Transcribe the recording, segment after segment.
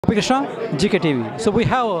Krishna, GKTV. So we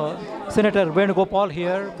have Senator Vin Gopal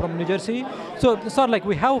here from New Jersey. So sir, like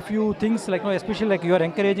we have a few things like, especially like you are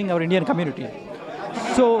encouraging our Indian community.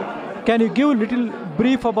 So can you give a little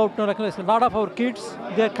brief about, like a lot of our kids,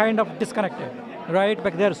 they're kind of disconnected, right?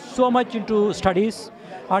 But they're so much into studies,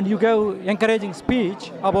 and you give encouraging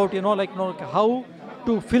speech about, how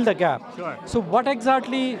to fill the gap. Sure. So what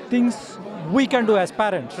exactly things we can do as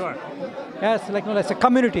parents? Sure. As as a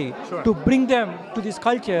community, Sure. to bring them to this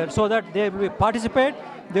culture so that they will participate,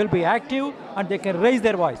 they will be active, and they can raise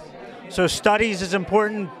their voice. So studies is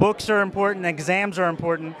important, books are important, exams are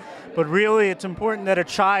important, but really it's important that a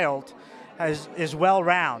child is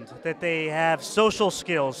well-rounded, that they have social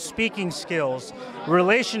skills, speaking skills,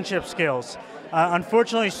 relationship skills.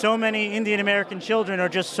 Unfortunately, so many Indian American children are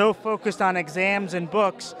just so focused on exams and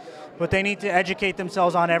books, but they need to educate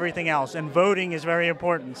themselves on everything else, and voting is very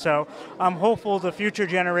important. So I'm hopeful the future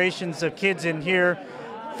generations of kids in here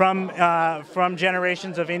from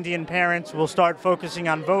generations of Indian parents will start focusing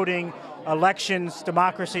on voting, elections,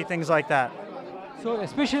 democracy, things like that. So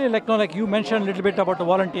especially like you mentioned a little bit about the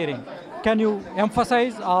volunteering. Can you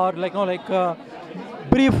emphasize or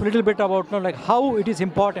brief a little bit about how it is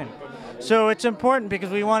important? So it's important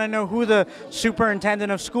because we want to know who the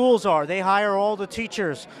superintendent of schools are. They hire all the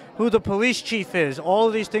teachers, who the police chief is. All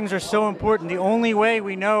of these things are so important. The only way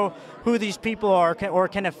we know who these people are or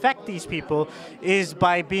can affect these people is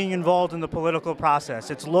by being involved in the political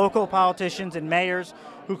process. It's local politicians and mayors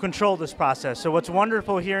who control this process. So what's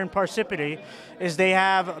wonderful here in Parsippany is they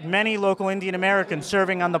have many local Indian Americans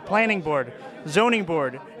serving on the planning board, zoning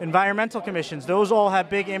board, environmental commissions. Those all have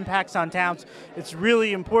big impacts on towns. It's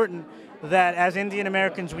really important that as Indian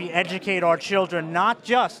Americans we educate our children not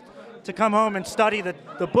just to come home and study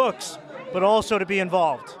the books, but also to be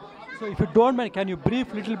involved. So if you don't mind, can you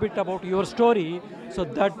brief a little bit about your story so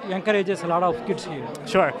that encourages a lot of kids here?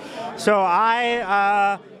 Sure. So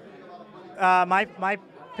my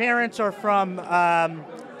parents are from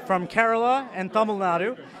Kerala and Tamil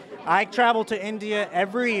Nadu. I travel to India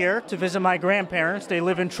every year to visit my grandparents. They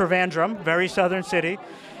live in Trivandrum, very southern city.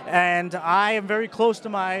 And I am very close to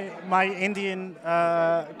my Indian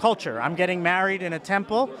culture. I'm getting married in a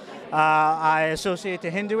temple. I associate to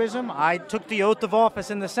Hinduism. I took the oath of office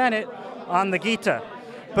in the Senate on the Gita.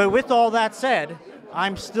 But with all that said,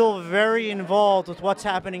 I'm still very involved with what's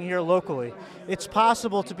happening here locally. It's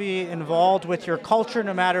possible to be involved with your culture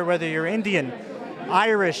no matter whether you're Indian,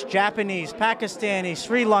 Irish, Japanese, Pakistani,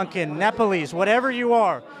 Sri Lankan, Nepalese, whatever you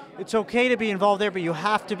are. It's okay to be involved there, but you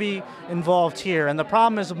have to be involved here. And the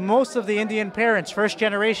problem is most of the Indian parents, first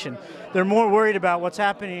generation, they're more worried about what's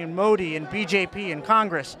happening in Modi and BJP and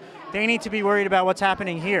Congress. They need to be worried about what's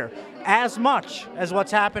happening here as much as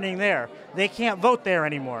what's happening there. They can't vote there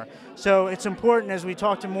anymore. So it's important as we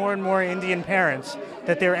talk to more and more Indian parents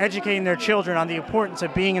that they're educating their children on the importance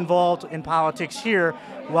of being involved in politics here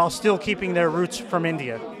while still keeping their roots from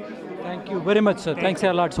India. Thank you very much, sir. Thanks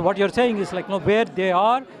a lot. So what you're saying is where they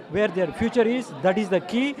are, where their future is, that is the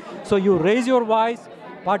key. So you raise your voice,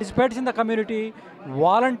 participate in the community,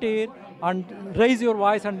 volunteer, and raise your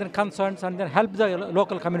voice and then concerns and then help the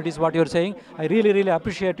local communities, what you're saying. I really, really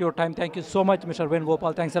appreciate your time. Thank you so much, Mr. Vin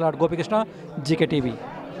Gopal. Thanks a lot. Gopi Krishna,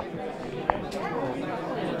 GKTV.